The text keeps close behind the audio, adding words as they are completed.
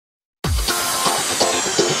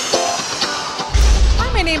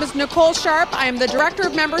name is Nicole Sharp. I am the Director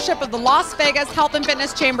of Membership of the Las Vegas Health and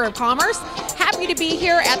Fitness Chamber of Commerce. Happy to be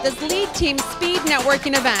here at this Lead Team Speed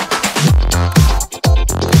networking event.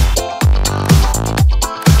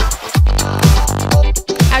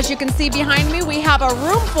 As you can see behind me, we have a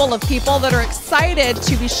room full of people that are excited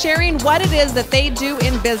to be sharing what it is that they do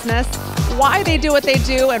in business, why they do what they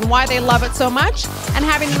do, and why they love it so much, and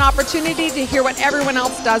having an opportunity to hear what everyone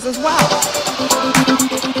else does as well.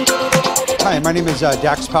 Hi, my name is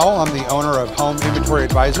Dax Powell. I'm the owner of Home Inventory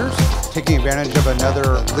Advisors, taking advantage of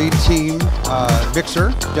another Lead Team mixer.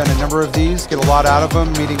 Done a number of these, get a lot out of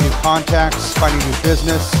them, meeting new contacts, finding new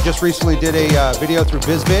business. Just recently did a video through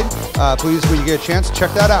BizVid. Please, when you get a chance,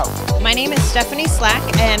 check that out. My name is Stephanie Slack,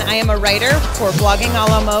 and I am a writer for Blogging a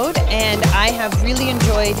la Mode, and I have really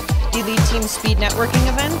enjoyed the Lead Team Speed networking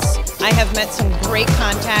events. I have met some great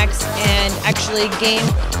contacts and actually gained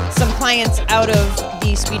some clients out of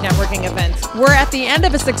the Speed networking events. We're at the end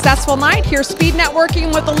of a successful night here, Speed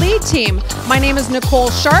networking with the Lead Team. My name is Nicole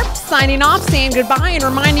Sharp, signing off, saying goodbye, and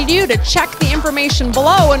reminding you to check the information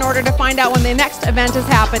below in order to find out when the next event is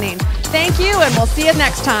happening. Thank you, and we'll see you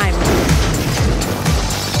next time.